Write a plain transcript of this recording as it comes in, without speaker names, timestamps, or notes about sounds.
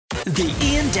The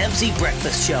Ian Dempsey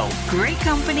Breakfast Show. Great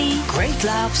company, Great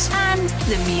laughs. and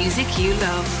the music you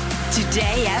love.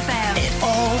 Today FM. It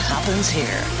all happens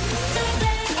here.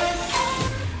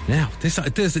 Now, this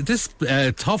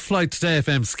Top Flight Today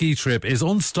FM ski trip is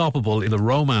unstoppable in the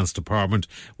romance department.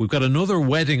 We've got another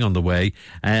wedding on the way,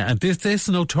 and this is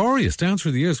notorious down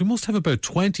through the years. We must have about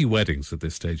 20 weddings at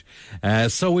this stage.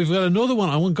 So we've got another one.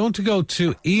 I'm going to go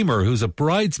to Eimear, who's a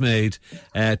bridesmaid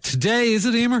today. Is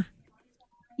it Eimear?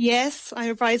 Yes,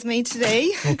 I'm a bridesmaid today.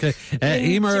 Okay,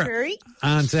 Eimear,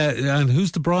 and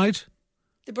who's the bride?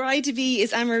 The bride-to-be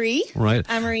is Anne-Marie. Right.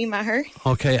 Anne-Marie Maher.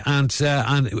 Okay, and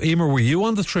Eimear, were you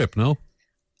on the trip, no?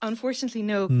 Unfortunately,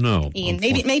 no. No. Ian,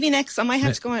 maybe next. I might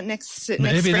have to go on next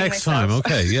Maybe next time. myself.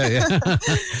 Okay, yeah.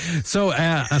 So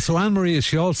Anne-Marie, is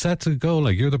she all set to go?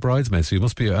 Like, you're the bridesmaid, so you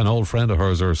must be an old friend of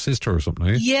hers or a sister or something,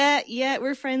 are you? Yeah,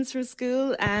 we're friends from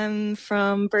school,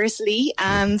 from Bursley.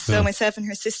 So myself and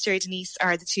her sister Denise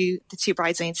are the two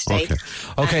bridesmaids today.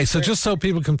 Okay. So just so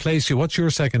people can place you, what's your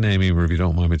second name, Eimear, if you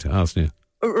don't mind me asking you?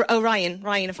 Ryan,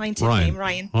 a fine name,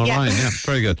 Ryan. Oh, yeah. Ryan, yeah,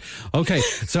 very good. Okay,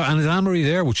 so, and is Anne-Marie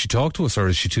there? Would she talk to us, or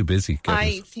is she too busy?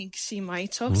 I think she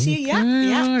might talk to you,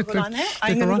 yeah. Hold on there.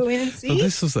 I'm going to go in and see. So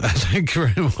this is, thank you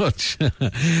very much.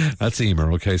 That's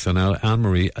Eimear. Okay, so now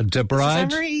Anne-Marie, the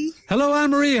bride. Anne-Marie. Hello,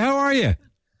 Anne-Marie, how are you?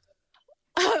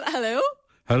 Hello.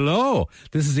 Hello,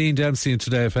 this is Ian Dempsey in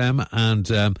Today FM,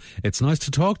 and it's nice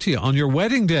to talk to you on your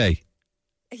wedding day.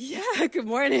 Yeah, good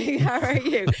morning. How are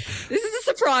you? This is a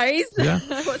surprise. Yeah.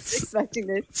 I wasn't expecting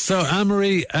this. So,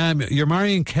 Anne-Marie, you're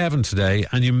marrying Kevin today,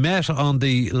 and you met on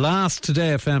the last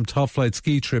Today FM Top Flight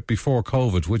ski trip before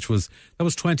COVID, that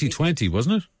was 2020,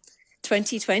 wasn't it?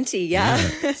 2020, yeah.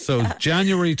 So,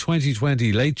 January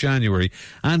 2020, late January.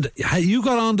 And you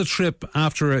got on the trip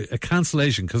after a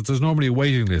cancellation, because there's normally a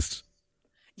waiting list.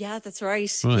 Yeah, that's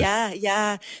right.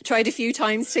 Yeah. Tried a few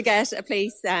times to get a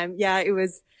place. It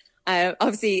was...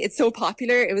 obviously, it's so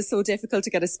popular. It was so difficult to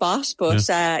get a spot, but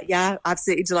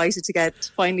absolutely delighted to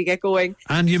finally get going.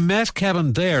 And you met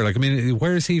Kevin there. Like, I mean,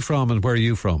 where is he from and where are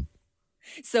you from?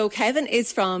 So Kevin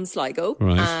is from Sligo,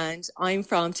 right, and I'm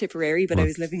from Tipperary, but I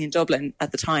was living in Dublin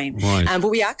at the time. Right. But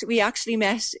we actually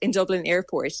met in Dublin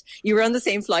Airport. You were on the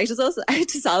same flight as us out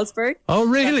to Salzburg. Oh,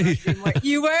 really?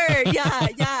 You were,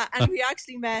 yeah. And we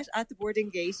actually met at the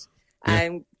boarding gate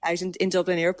out in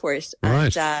Dublin Airport.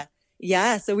 Right. And,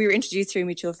 so we were introduced through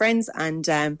mutual friends, and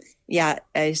we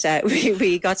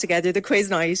got together the quiz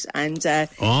night and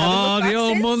the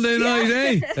old Monday night,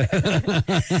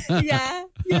 eh? Yeah.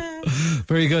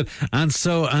 Very good. And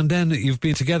then you've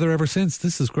been together ever since.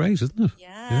 This is great, isn't it?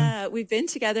 Yeah, we've been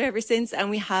together ever since, and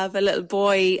we have a little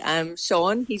boy,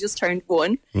 Sean. He just turned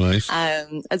 1, right?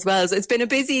 As well. So it's been a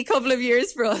busy couple of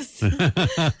years for us.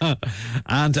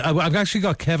 And I've actually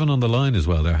got Kevin on the line as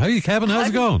well. There, how are you, Kevin? How's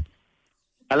it going?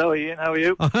 Hello, Ian. How are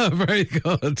you? Very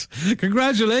good.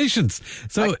 Congratulations.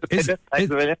 So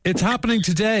it's happening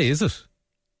today, is it?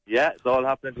 Yeah, it's all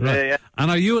happening today, yeah.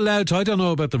 And are you allowed to, I don't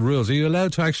know about the rules, are you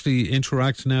allowed to actually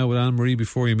interact now with Anne-Marie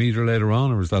before you meet her later on,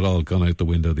 or is that all gone out the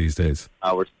window these days?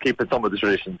 We're keeping some of the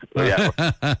traditions.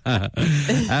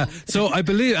 Yeah. So I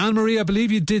believe, Anne-Marie,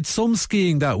 you did some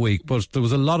skiing that week, but there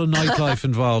was a lot of nightlife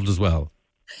involved as well.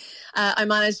 I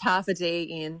managed half a day,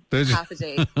 Ian. Half a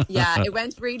day. Yeah, it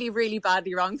went really, really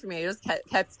badly wrong for me. I just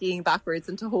kept skiing backwards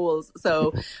into holes.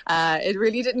 So it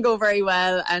really didn't go very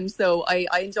well. And so I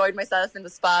enjoyed myself in the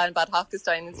spa in Bad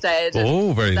Hockestein instead.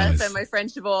 Oh, very nice. And my friend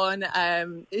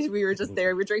Siobhan, we were just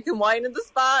there. We were drinking wine in the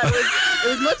spa. It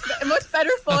was much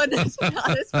better fun, to be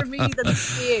honest, for me than the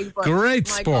skiing. But great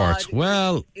sport. God,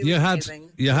 well, you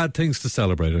had things to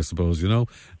celebrate, I suppose, you know.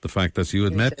 The fact that you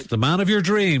had met the man of your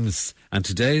dreams, and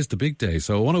today is the big day.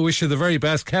 So I want to wish you the very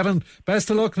best. Kevin, best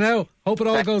of luck now. Hope it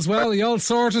all goes well. Are you all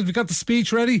sorted? You got the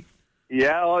speech ready?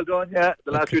 Yeah, all done, yeah.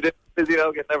 The last 2 days busy now,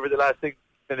 getting every the last thing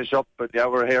finished up. But yeah,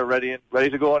 we're here ready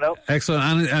to go now.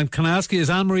 Excellent. And can I ask you,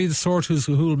 is Anne-Marie the sort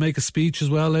who will make a speech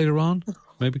as well later on?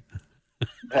 Maybe?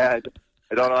 I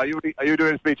don't know. Are you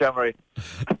doing a speech, Anne-Marie?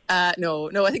 No.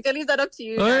 I think I'll leave that up to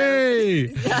you. Hey!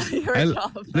 Yeah, your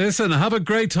job. Listen, have a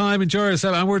great time. Enjoy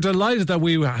yourself. And we're delighted that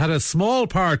we had a small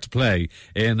part to play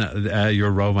in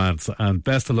your romance. And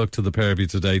best of luck to the pair of you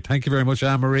today. Thank you very much,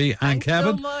 Anne-Marie and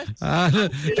Kevin. So much.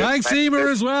 Thanks,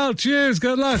 Eimear, as well. Cheers.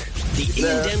 Good luck. The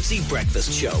Ian Dempsey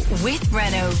Breakfast Show. With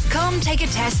Renault. Come take a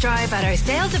test drive at our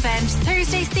sales event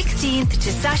Thursday 16th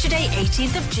to Saturday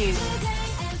 18th of June.